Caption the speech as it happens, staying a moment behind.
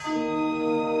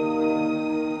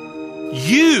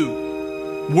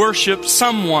you worship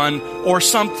someone or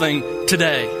something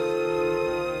today.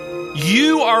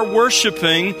 You are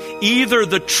worshiping either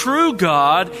the true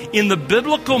God in the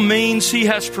biblical means He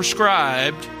has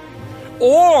prescribed,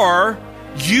 or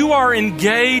you are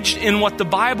engaged in what the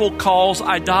Bible calls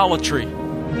idolatry.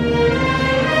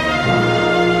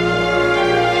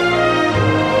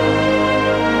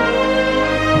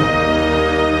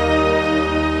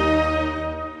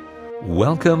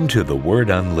 Welcome to The Word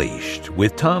Unleashed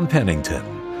with Tom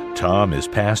Pennington. Tom is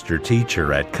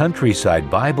pastor-teacher at Countryside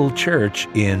Bible Church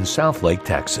in Southlake,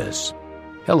 Texas.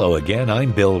 Hello again,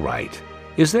 I'm Bill Wright.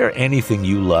 Is there anything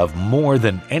you love more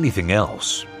than anything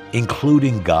else,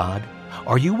 including God?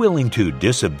 Are you willing to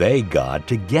disobey God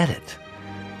to get it?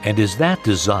 And is that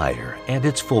desire and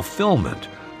its fulfillment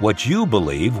what you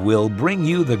believe will bring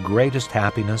you the greatest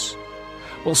happiness?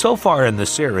 Well, so far in the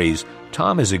series,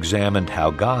 Tom has examined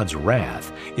how God's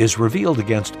wrath is revealed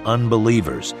against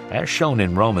unbelievers, as shown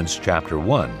in Romans chapter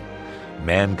 1.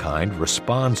 Mankind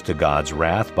responds to God's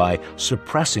wrath by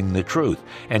suppressing the truth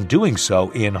and doing so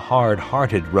in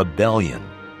hard-hearted rebellion.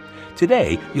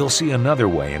 Today, you'll see another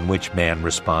way in which man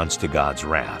responds to God's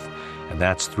wrath, and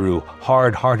that's through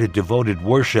hard-hearted devoted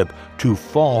worship to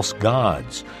false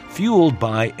gods, fueled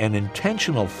by an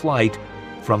intentional flight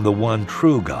from the one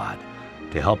true God.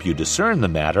 To help you discern the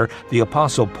matter, the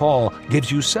Apostle Paul gives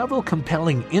you several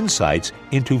compelling insights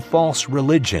into false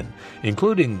religion,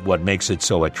 including what makes it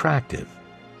so attractive.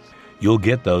 You'll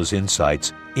get those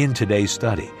insights in today's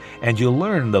study, and you'll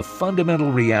learn the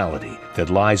fundamental reality that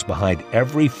lies behind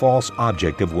every false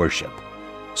object of worship.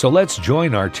 So let's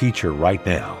join our teacher right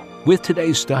now with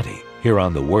today's study here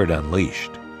on The Word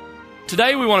Unleashed.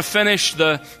 Today we want to finish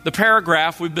the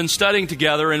paragraph we've been studying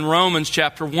together in Romans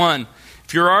chapter 1.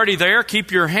 If you're already there,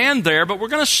 keep your hand there, but we're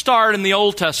going to start in the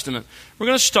Old Testament. We're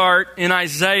going to start in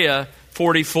Isaiah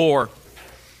 44.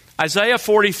 Isaiah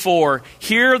 44,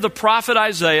 here the prophet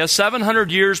Isaiah,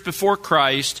 700 years before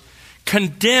Christ,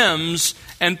 condemns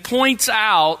and points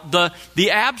out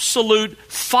the absolute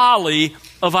folly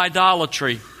of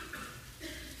idolatry.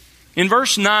 In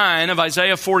verse 9 of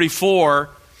Isaiah 44,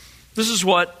 this is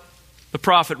what the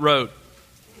prophet wrote.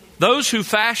 Those who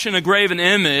fashion a graven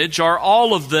image are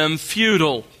all of them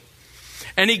futile.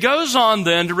 And he goes on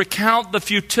then to recount the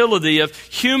futility of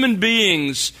human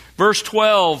beings. Verse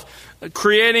 12,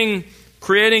 creating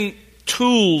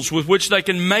tools with which they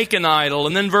can make an idol.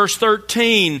 And then verse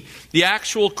 13, the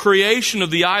actual creation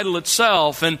of the idol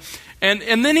itself. And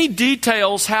then he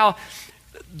details how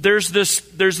there's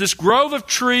this grove of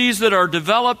trees that are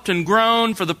developed and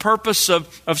grown for the purpose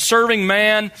of serving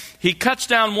man. He cuts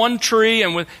down one tree,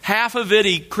 and with half of it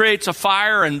he creates a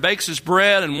fire and bakes his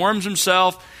bread and warms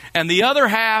himself. And the other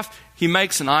half he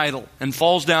makes an idol and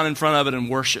falls down in front of it and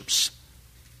worships.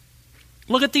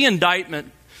 Look at the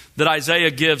indictment that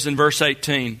Isaiah gives in verse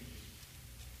 18.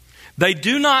 They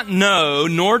do not know,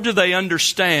 nor do they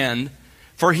understand,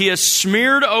 for he has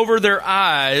smeared over their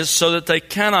eyes so that they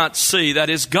cannot see. That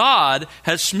is, God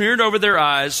has smeared over their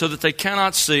eyes so that they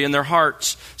cannot see, and their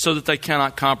hearts so that they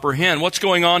cannot comprehend. What's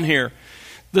going on here?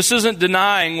 This isn't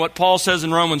denying what Paul says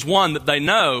in Romans 1, that they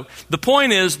know. The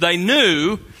point is, they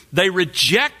knew, they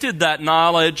rejected that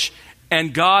knowledge,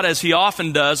 and God, as He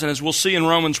often does, and as we'll see in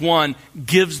Romans 1,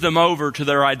 gives them over to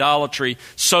their idolatry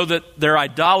so that their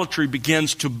idolatry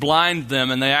begins to blind them,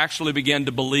 and they actually begin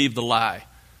to believe the lie.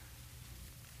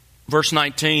 Verse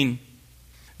 19,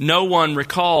 no one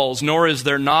recalls, nor is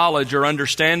there knowledge or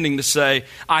understanding to say,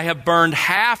 I have burned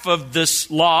half of this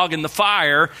log in the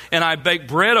fire, and I bake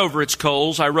bread over its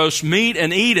coals. I roast meat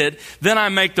and eat it. Then I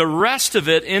make the rest of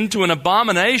it into an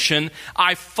abomination.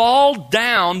 I fall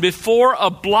down before a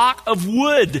block of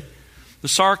wood. The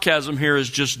sarcasm here is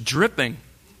just dripping.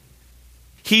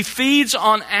 He feeds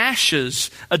on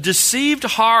ashes. A deceived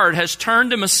heart has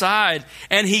turned him aside,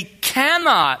 and he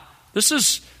cannot, this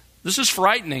is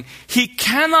frightening. He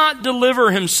cannot deliver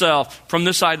himself from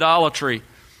this idolatry,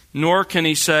 nor can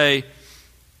he say,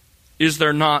 is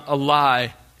there not a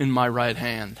lie in my right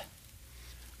hand?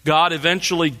 God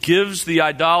eventually gives the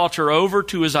idolater over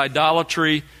to his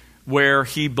idolatry where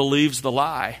he believes the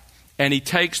lie. And he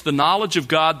takes the knowledge of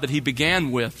God that he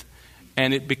began with,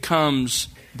 and it becomes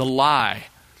the lie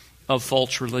of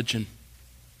false religion.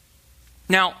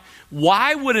 Now,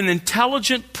 why would an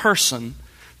intelligent person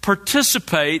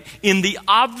participate in the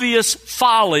obvious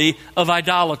folly of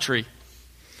idolatry?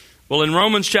 Well, in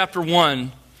Romans chapter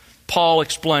 1, Paul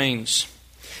explains.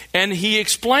 And he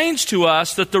explains to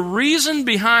us that the reason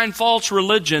behind false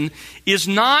religion is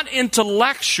not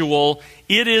intellectual,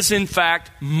 it is in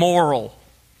fact moral.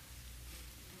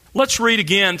 Let's read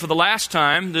again for the last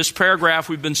time this paragraph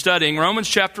we've been studying, Romans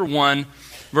chapter 1,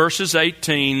 verses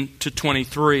 18 to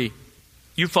 23.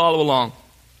 You follow along.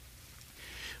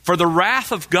 For the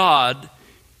wrath of God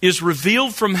is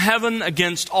revealed from heaven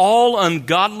against all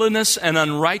ungodliness and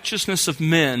unrighteousness of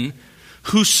men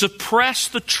who suppress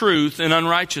the truth in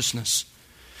unrighteousness.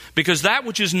 Because that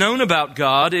which is known about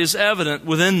God is evident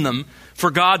within them,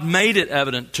 for God made it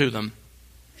evident to them.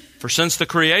 For since the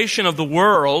creation of the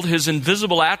world, His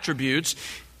invisible attributes,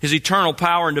 His eternal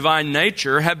power and divine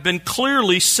nature, have been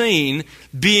clearly seen,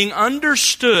 being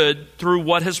understood through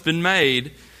what has been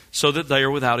made, so that they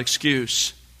are without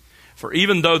excuse. For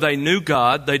even though they knew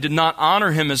God, they did not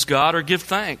honor Him as God or give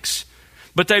thanks.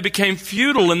 But they became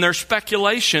futile in their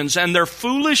speculations, and their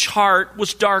foolish heart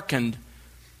was darkened.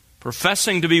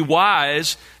 Professing to be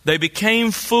wise, they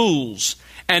became fools,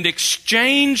 and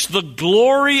exchanged the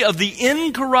glory of the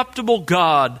incorruptible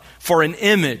God for an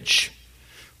image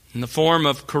in the form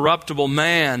of corruptible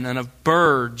man and of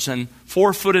birds and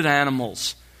four-footed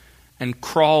animals and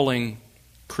crawling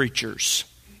creatures.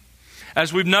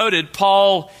 As we've noted,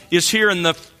 Paul is here in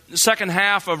the second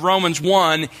half of Romans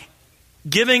 1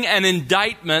 giving an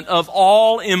indictment of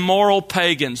all immoral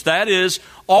pagans. That is,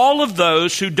 all of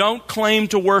those who don't claim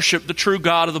to worship the true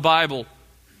God of the Bible.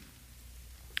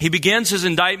 He begins his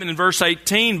indictment in verse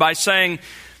 18 by saying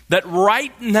that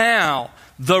right now,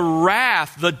 the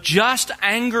wrath, the just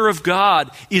anger of God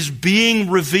is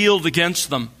being revealed against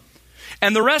them.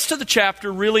 And the rest of the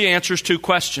chapter really answers two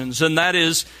questions, and that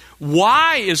is,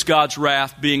 why is God's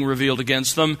wrath being revealed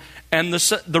against them? And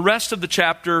the rest of the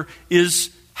chapter is,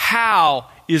 how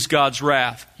is God's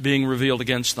wrath being revealed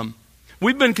against them?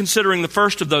 We've been considering the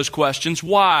first of those questions,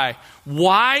 why?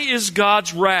 Why is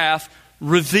God's wrath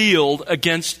revealed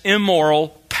against immoral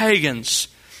pagans?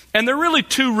 And there are really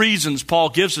two reasons Paul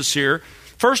gives us here.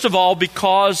 First of all,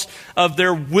 because of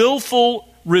their willful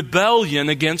rebellion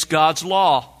against God's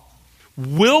law.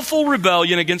 Willful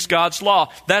rebellion against God's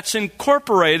law. That's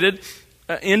incorporated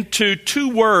into two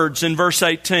words in verse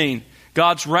 18.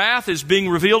 God's wrath is being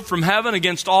revealed from heaven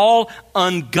against all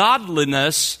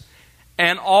ungodliness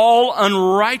and all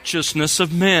unrighteousness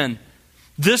of men.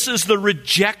 This is the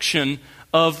rejection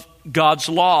of God's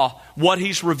law. What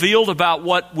He's revealed about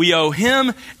what we owe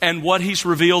Him and what He's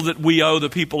revealed that we owe the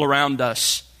people around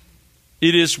us.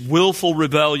 It is willful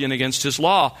rebellion against His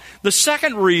law. The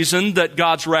second reason that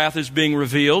God's wrath is being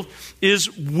revealed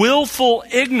is willful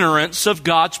ignorance of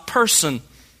God's person.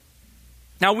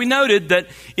 Now, we noted that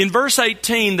in verse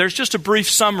 18, there's just a brief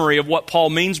summary of what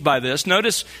Paul means by this.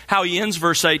 Notice how he ends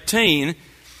verse 18.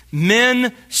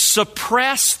 Men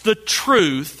suppress the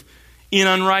truth in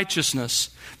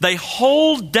unrighteousness. They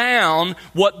hold down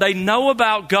what they know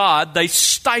about God. They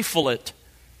stifle it.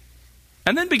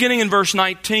 And then beginning in verse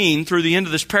 19 through the end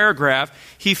of this paragraph,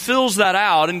 he fills that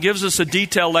out and gives us a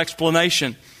detailed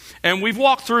explanation. And we've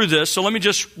walked through this, so let me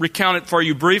just recount it for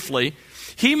you briefly.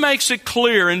 He makes it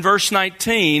clear in verse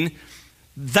 19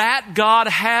 that God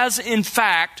has in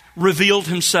fact revealed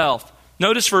Himself.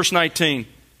 Notice verse 19.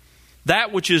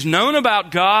 That which is known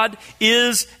about God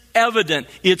is evident.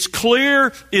 It's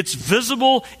clear, it's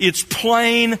visible, it's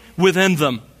plain within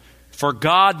them. For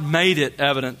God made it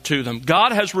evident to them.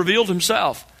 God has revealed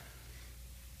Himself.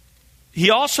 He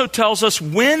also tells us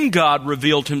when God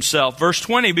revealed Himself. Verse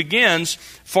 20 begins,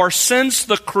 for since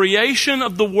the creation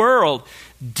of the world,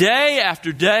 day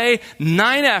after day,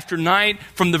 night after night,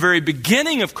 from the very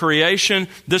beginning of creation,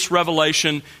 this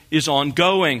revelation is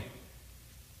ongoing.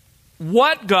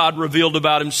 What God revealed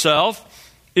about Himself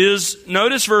is,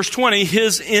 notice verse 20,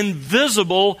 His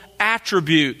invisible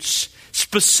attributes.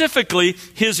 Specifically,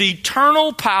 His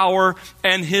eternal power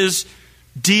and His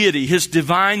deity, His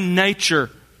divine nature.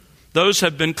 Those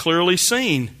have been clearly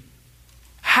seen.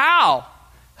 How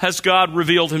has God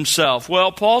revealed Himself?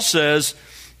 Well, Paul says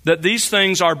that these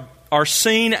things are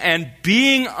seen and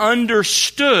being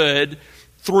understood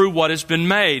through what has been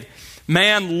made.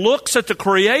 Man looks at the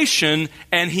creation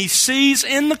and he sees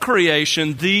in the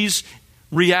creation these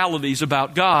realities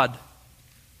about God.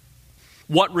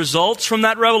 What results from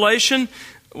that revelation?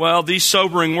 Well, these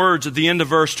sobering words at the end of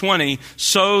verse 20,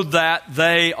 so that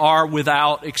they are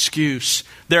without excuse.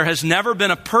 There has never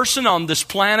been a person on this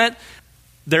planet,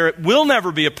 there will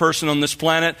never be a person on this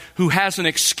planet who has an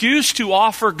excuse to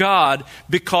offer God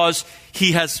because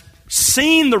he has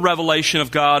seen the revelation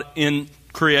of God in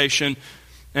creation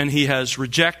and he has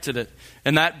rejected it.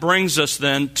 And that brings us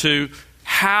then to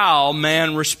how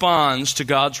man responds to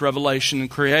God's revelation in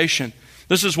creation.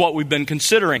 This is what we've been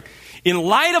considering. In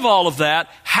light of all of that,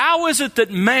 how is it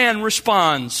that man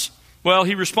responds? Well,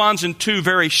 he responds in two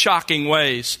very shocking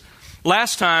ways.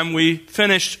 Last time we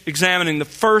finished examining the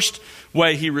first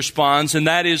way he responds, and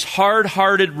that is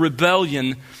hard-hearted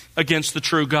rebellion against the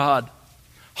true God.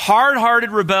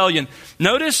 Hard-hearted rebellion.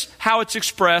 Notice how it's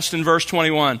expressed in verse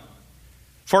 21.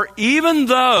 For even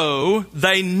though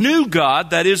they knew God,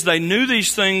 that is, they knew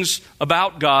these things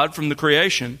about God from the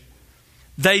creation,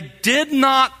 they did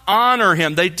not honor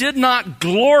Him. They did not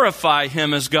glorify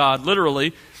Him as God,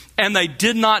 literally, and they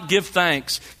did not give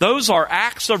thanks. Those are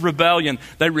acts of rebellion.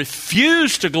 They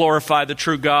refused to glorify the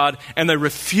true God, and they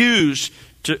refused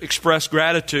to express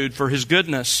gratitude for His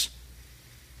goodness.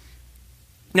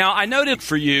 Now, I noted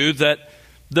for you that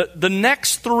the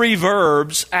next three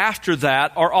verbs after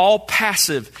that are all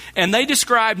passive. And they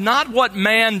describe not what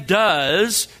man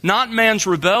does, not man's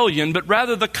rebellion, but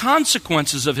rather the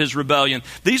consequences of his rebellion.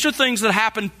 These are things that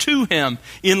happen to him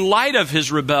in light of his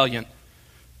rebellion.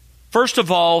 First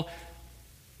of all,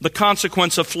 the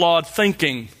consequence of flawed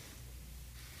thinking.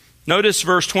 Notice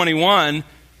verse 21.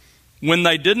 When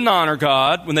they didn't honor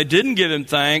God, when they didn't give Him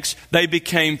thanks, they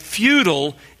became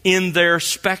futile in their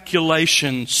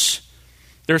speculations.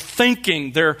 Their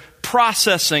thinking, their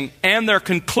processing, and their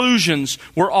conclusions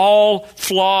were all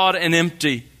flawed and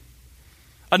empty.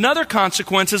 Another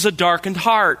consequence is a darkened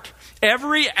heart.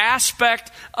 Every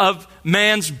aspect of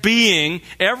man's being,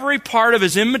 every part of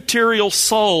his immaterial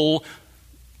soul,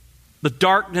 the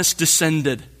darkness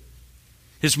descended.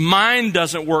 His mind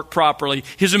doesn't work properly.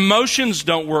 His emotions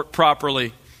don't work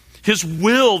properly. His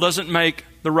will doesn't make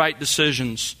the right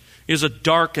decisions. He has a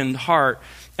darkened heart.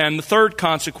 And the third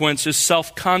consequence is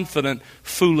self-confident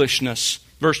foolishness.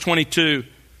 Verse 22,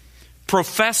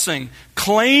 professing,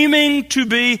 claiming to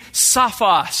be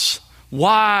sophos,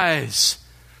 wise,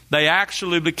 they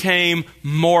actually became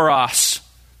moros,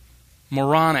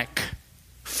 moronic,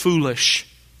 foolish.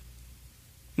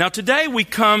 Now today we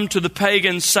come to the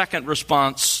pagan's second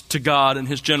response to God in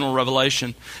his general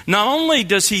revelation. Not only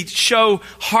does he show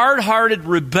hard-hearted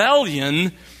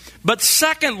rebellion, but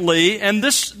secondly, and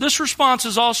this response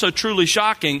is also truly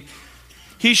shocking,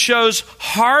 he shows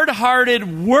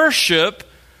hard-hearted worship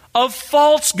of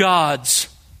false gods.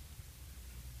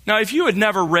 Now, if you had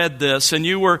never read this and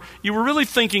you were really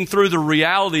thinking through the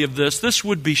reality of this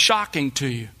would be shocking to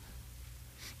you.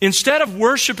 Instead of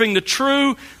worshiping the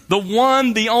true, the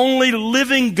one, the only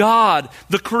living God,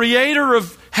 the creator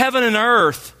of heaven and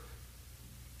earth,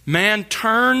 man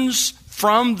turns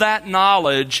from that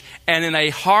knowledge and in a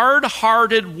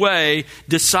hard-hearted way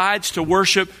decides to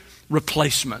worship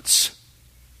replacements,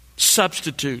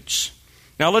 substitutes.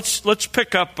 Now let's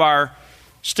pick up our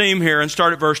steam here and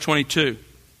start at verse 22.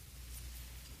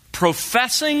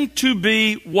 Professing to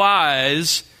be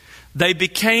wise, they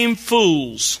became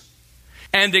fools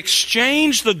and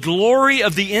exchanged the glory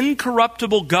of the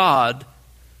incorruptible God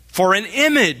for an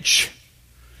image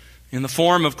in the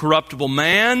form of corruptible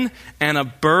man and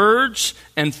of birds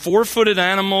and four-footed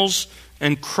animals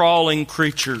and crawling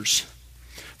creatures.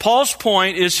 Paul's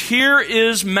point is, here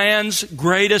is man's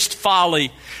greatest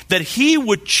folly, that he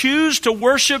would choose to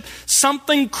worship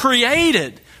something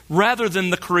created rather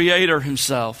than the Creator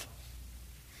Himself.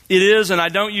 It is, and I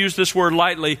don't use this word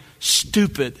lightly,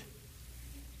 stupid.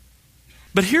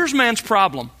 But here's man's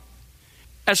problem.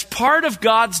 As part of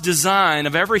God's design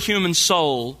of every human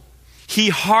soul, He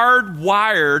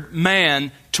hardwired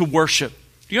man to worship.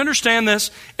 Do you understand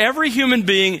this? Every human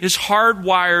being is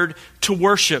hardwired to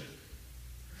worship.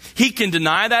 He can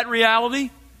deny that reality.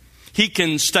 He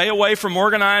can stay away from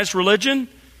organized religion.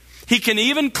 He can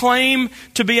even claim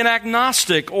to be an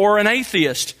agnostic or an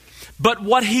atheist. But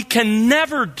what he can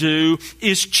never do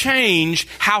is change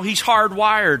how he's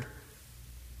hardwired.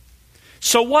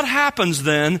 So what happens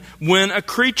then when a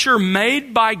creature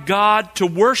made by God to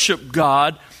worship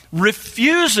God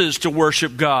refuses to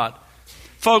worship God?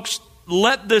 Folks,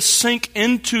 let this sink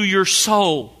into your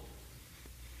soul.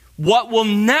 What will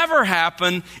never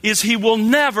happen is he will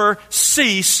never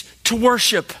cease to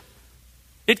worship.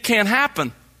 It can't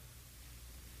happen.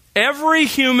 Every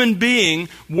human being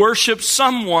worships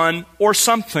someone or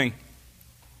something.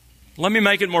 Let me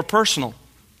make it more personal.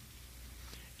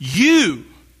 You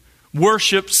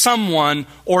worship someone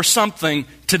or something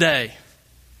today.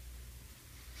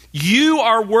 You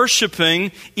are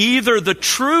worshiping either the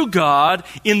true God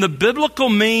in the biblical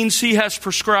means He has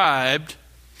prescribed,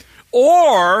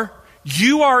 or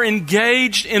you are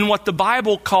engaged in what the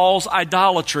Bible calls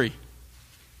idolatry.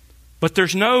 But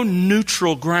there's no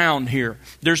neutral ground here.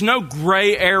 There's no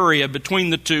gray area between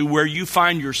the two where you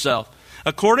find yourself.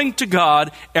 According to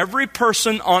God, every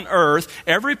person on earth,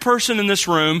 every person in this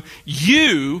room,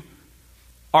 you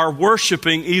are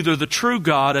worshiping either the true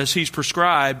God as He's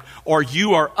prescribed, or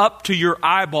you are up to your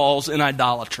eyeballs in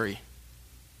idolatry.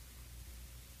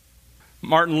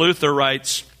 Martin Luther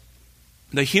writes,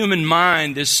 "The human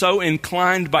mind is so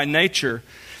inclined by nature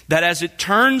that as it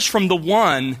turns from the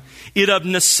one, it of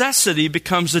necessity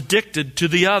becomes addicted to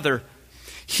the other.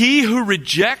 He who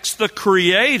rejects the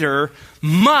Creator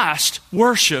must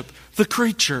worship the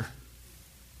creature."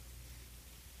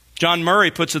 John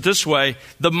Murray puts it this way: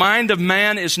 "The mind of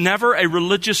man is never a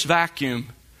religious vacuum.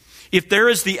 If there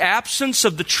is the absence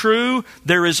of the true,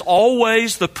 there is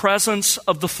always the presence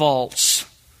of the false."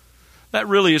 That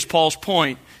really is Paul's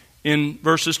point in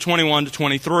verses 21 to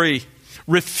 23.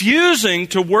 Refusing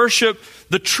to worship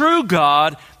the true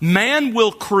God, man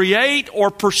will create or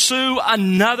pursue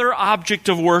another object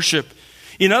of worship.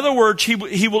 In other words, he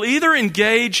will either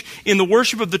engage in the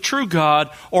worship of the true God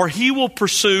or he will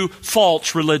pursue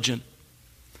false religion.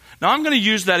 Now, I'm going to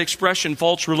use that expression,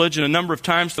 false religion, a number of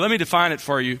times. So let me define it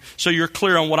for you so you're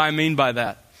clear on what I mean by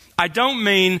that. I don't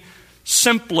mean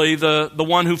simply the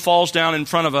one who falls down in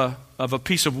front of a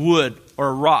piece of wood or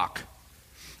a rock.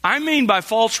 I mean by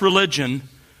false religion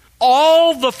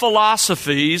all the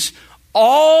philosophies,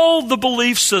 all the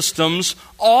belief systems,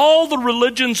 all the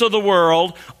religions of the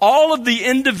world, all of the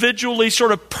individually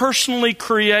sort of personally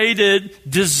created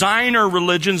designer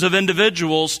religions of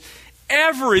individuals,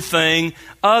 everything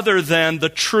other than the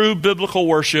true biblical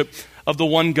worship of the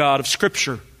one God of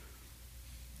Scripture.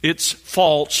 It's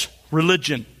false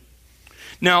religion.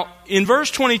 Now, in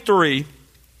verse 23,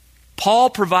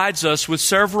 Paul provides us with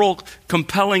several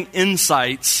compelling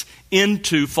insights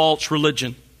into false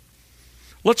religion.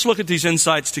 Let's look at these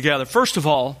insights together. First of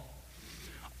all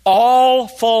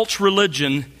false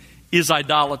religion is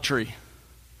idolatry.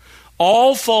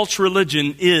 All false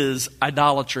religion is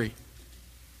idolatry.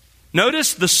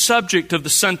 Notice the subject of the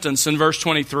sentence in verse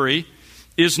 23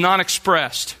 is not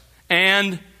expressed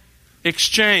and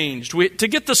exchanged. To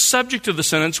get the subject of the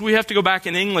sentence, we have to go back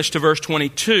in English to verse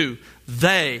 22.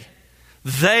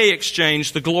 They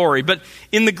exchanged the glory. But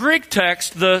in the Greek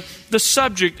text, the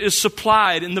subject is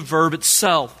supplied in the verb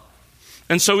itself.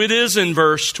 And so it is in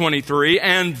verse 23,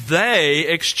 and they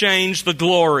exchanged the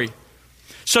glory.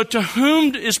 So to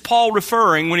whom is Paul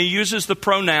referring when he uses the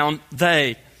pronoun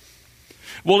they?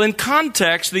 Well, in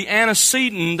context, the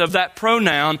antecedent of that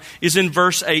pronoun is in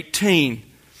verse 18.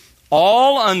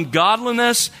 All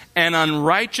ungodliness and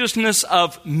unrighteousness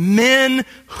of men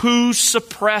who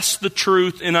suppress the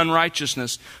truth in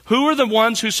unrighteousness. Who are the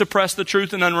ones who suppress the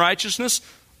truth in unrighteousness?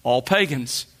 All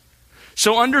pagans.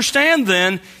 So understand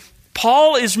then,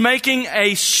 Paul is making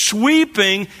a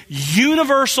sweeping,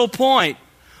 universal point.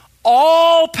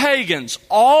 All pagans,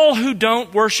 all who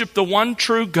don't worship the one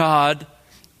true God,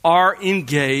 are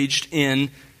engaged in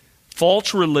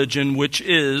false religion, which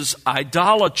is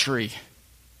idolatry.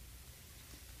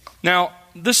 Now,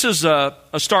 this is a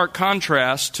stark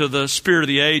contrast to the spirit of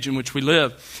the age in which we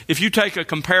live. If you take a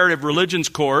comparative religions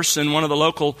course in one of the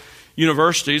local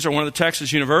universities or one of the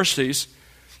Texas universities,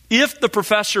 if the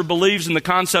professor believes in the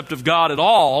concept of God at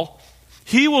all,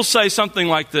 he will say something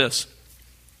like this: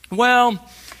 well,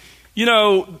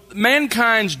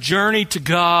 mankind's journey to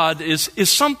God is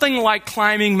something like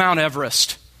climbing Mount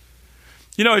Everest.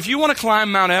 If you want to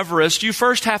climb Mount Everest, you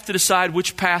first have to decide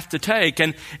which path to take.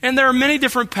 And there are many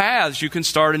different paths. You can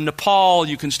start in Nepal,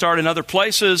 you can start in other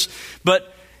places.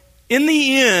 But in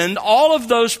the end, all of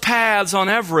those paths on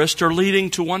Everest are leading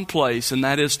to one place, and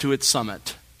that is to its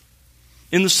summit.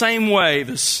 In the same way,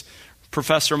 this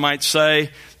professor might say,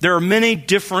 there are many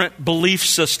different belief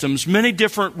systems, many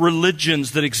different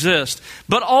religions that exist.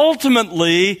 But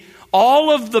ultimately,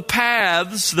 all of the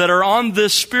paths that are on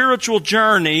this spiritual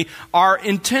journey are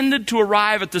intended to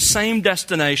arrive at the same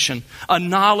destination, a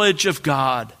knowledge of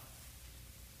God.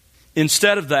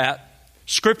 Instead of that,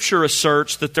 Scripture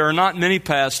asserts that there are not many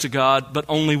paths to God, but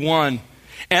only one.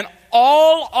 And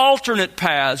all alternate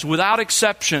paths, without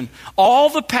exception, all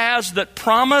the paths that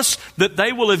promise that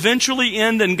they will eventually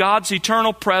end in God's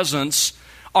eternal presence,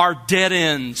 are dead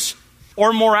ends.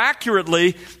 Or more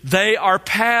accurately, they are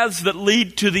paths that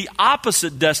lead to the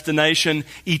opposite destination,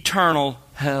 eternal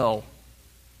hell.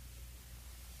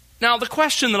 Now, the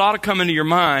question that ought to come into your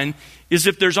mind is,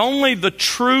 if there's only the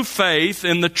true faith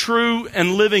in the true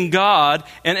and living God,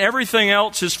 and everything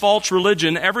else is false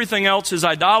religion, everything else is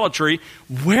idolatry,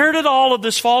 where did all of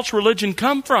this false religion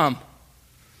come from?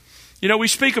 We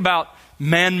speak about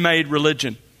man-made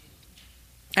religion.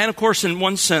 And of course, in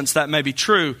one sense, that may be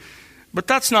true. But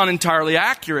that's not entirely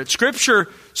accurate. Scripture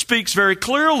speaks very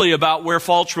clearly about where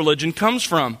false religion comes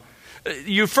from.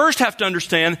 You first have to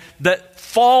understand that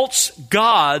false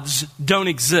gods don't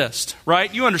exist,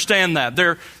 right? You understand that.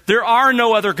 There are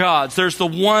no other gods. There's the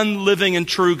one living and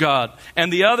true God.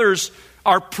 And the others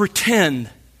are pretend.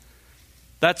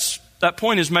 That's That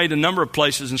point is made a number of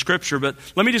places in Scripture, but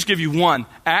let me just give you one.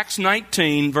 Acts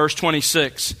 19, verse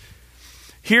 26.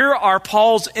 Here are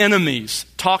Paul's enemies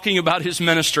talking about his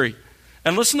ministry.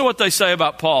 And listen to what they say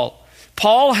about Paul.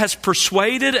 Paul has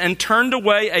persuaded and turned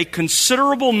away a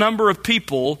considerable number of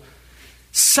people,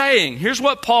 saying, here's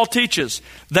what Paul teaches,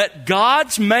 that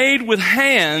gods made with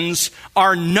hands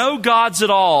are no gods at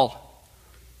all.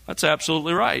 That's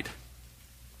absolutely right.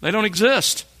 They don't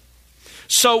exist.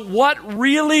 So what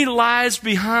really lies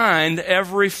behind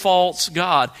every false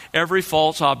god, every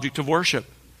false object of worship?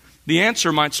 The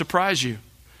answer might surprise you.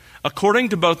 According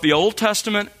to both the Old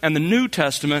Testament and the New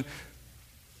Testament,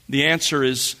 the answer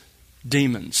is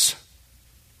demons.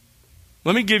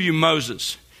 Let me give you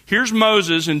Moses. Here's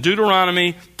Moses in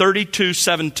Deuteronomy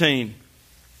 32:17.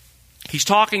 He's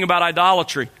talking about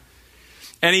idolatry.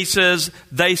 And he says,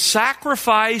 they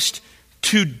sacrificed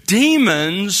to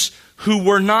demons who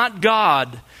were not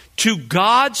God, to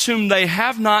gods whom they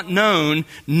have not known,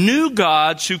 new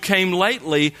gods who came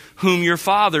lately, whom your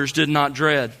fathers did not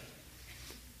dread.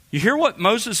 You hear what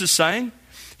Moses is saying?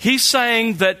 He's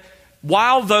saying that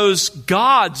while those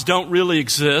gods don't really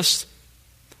exist,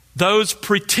 those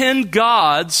pretend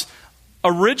gods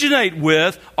originate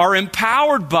with, are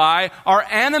empowered by, are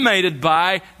animated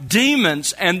by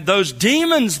demons. And those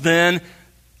demons then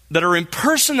that are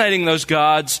impersonating those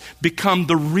gods become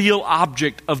the real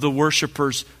object of the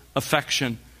worshiper's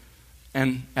affection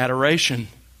and adoration.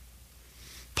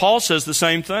 Paul says the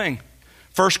same thing.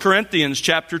 1 Corinthians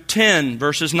chapter 10,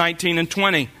 verses 19 and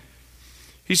 20.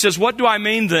 He says, what do I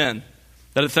mean then?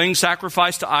 That a thing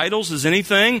sacrificed to idols is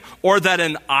anything? Or that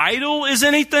an idol is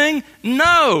anything?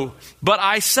 No. But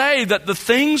I say that the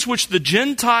things which the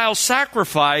Gentiles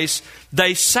sacrifice,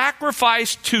 they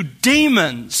sacrifice to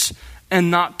demons and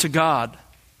not to God.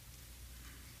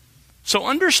 So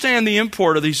understand the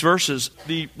import of these verses.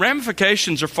 The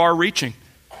ramifications are far-reaching.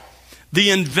 The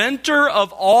inventor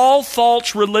of all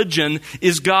false religion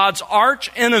is God's arch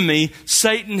enemy,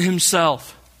 Satan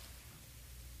himself.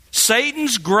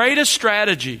 Satan's greatest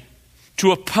strategy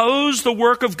to oppose the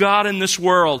work of God in this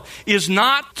world is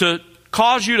not to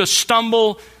cause you to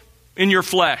stumble in your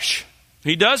flesh.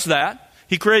 He does that.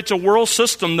 He creates a world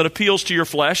system that appeals to your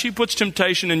flesh. He puts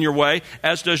temptation in your way,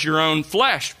 as does your own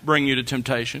flesh bring you to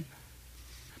temptation.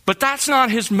 But that's not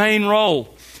his main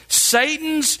role.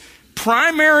 Satan's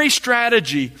primary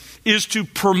strategy is to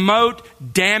promote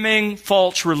damning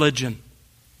false religion.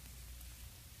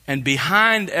 And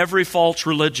behind every false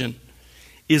religion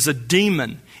is a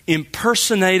demon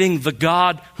impersonating the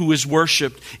God who is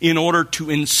worshipped in order to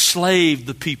enslave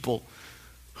the people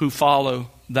who follow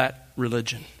that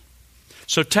religion.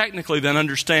 So technically then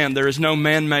understand there is no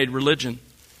man-made religion.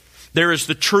 There is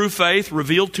the true faith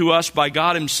revealed to us by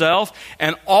God himself,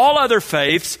 and all other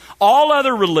faiths, all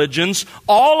other religions,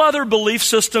 all other belief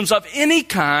systems of any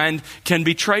kind can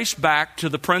be traced back to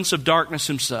the Prince of Darkness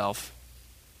himself.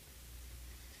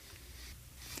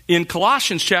 In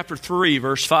Colossians chapter 3,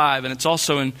 verse 5, and it's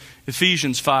also in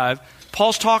Ephesians 5,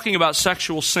 Paul's talking about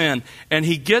sexual sin, and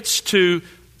he gets to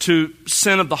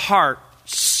sin of the heart,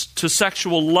 to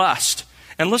sexual lust.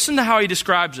 And listen to how he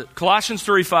describes it. Colossians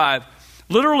 3:5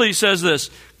 literally says this,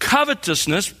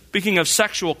 covetousness, speaking of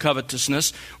sexual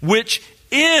covetousness, which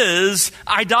is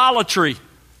idolatry.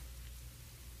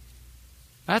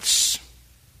 That's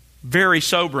very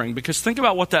sobering, because think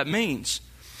about what that means.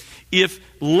 If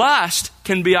lust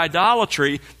can be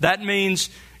idolatry, that means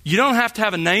you don't have to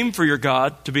have a name for your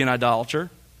God to be an idolater.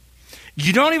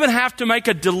 You don't even have to make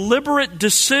a deliberate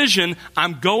decision,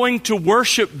 I'm going to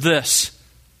worship this.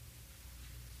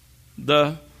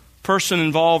 The person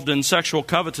involved in sexual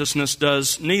covetousness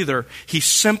does neither. He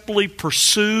simply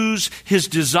pursues his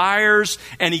desires,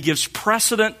 and he gives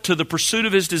precedent to the pursuit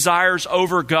of his desires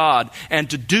over God. And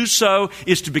to do so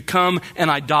is to become an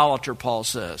idolater, Paul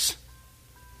says.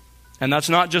 And that's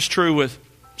not just true with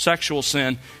sexual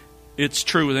sin, it's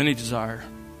true with any desire.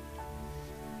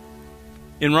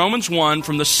 In Romans 1,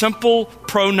 from the simple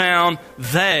pronoun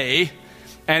they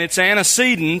and its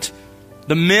antecedent,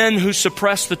 the men who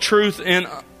suppress the truth in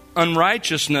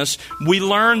unrighteousness, we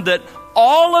learn that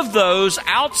all of those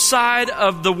outside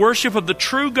of the worship of the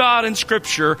true God in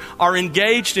Scripture are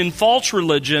engaged in false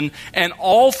religion, and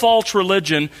all false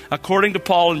religion, according to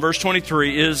Paul in verse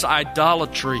 23, is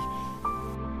idolatry.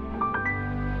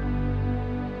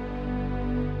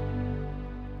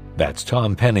 That's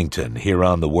Tom Pennington here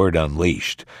on The Word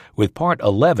Unleashed with part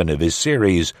 11 of his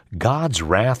series, God's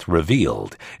Wrath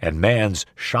Revealed and Man's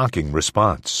Shocking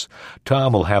Response.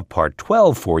 Tom will have part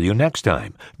 12 for you next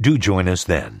time. Do join us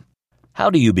then.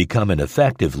 How do you become an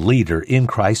effective leader in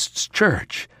Christ's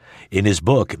church? In his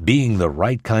book, Being the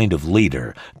Right Kind of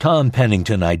Leader, Tom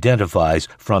Pennington identifies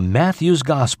from Matthew's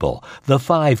Gospel the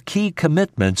 5 key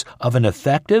commitments of an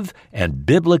effective and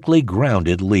biblically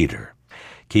grounded leader.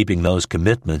 Keeping those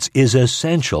commitments is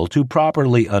essential to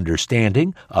properly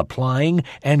understanding, applying,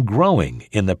 and growing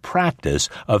in the practice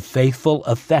of faithful,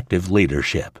 effective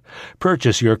leadership.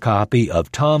 Purchase your copy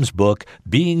of Tom's book,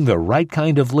 Being the Right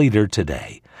Kind of Leader,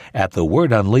 today at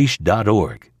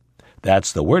thewordunleashed.org.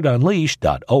 That's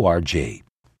thewordunleashed.org.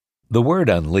 The Word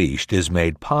Unleashed is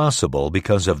made possible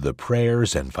because of the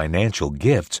prayers and financial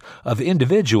gifts of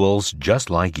individuals just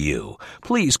like you.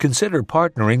 Please consider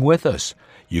partnering with us.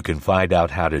 You can find out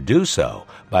how to do so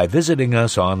by visiting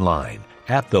us online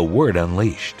at The Word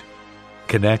Unleashed.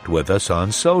 Connect with us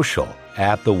on social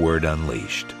at The Word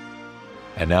Unleashed.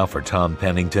 And now for Tom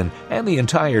Pennington and the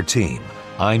entire team,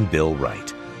 I'm Bill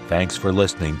Wright. Thanks for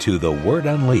listening to The Word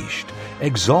Unleashed,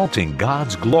 exalting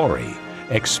God's glory,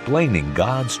 explaining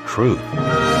God's truth.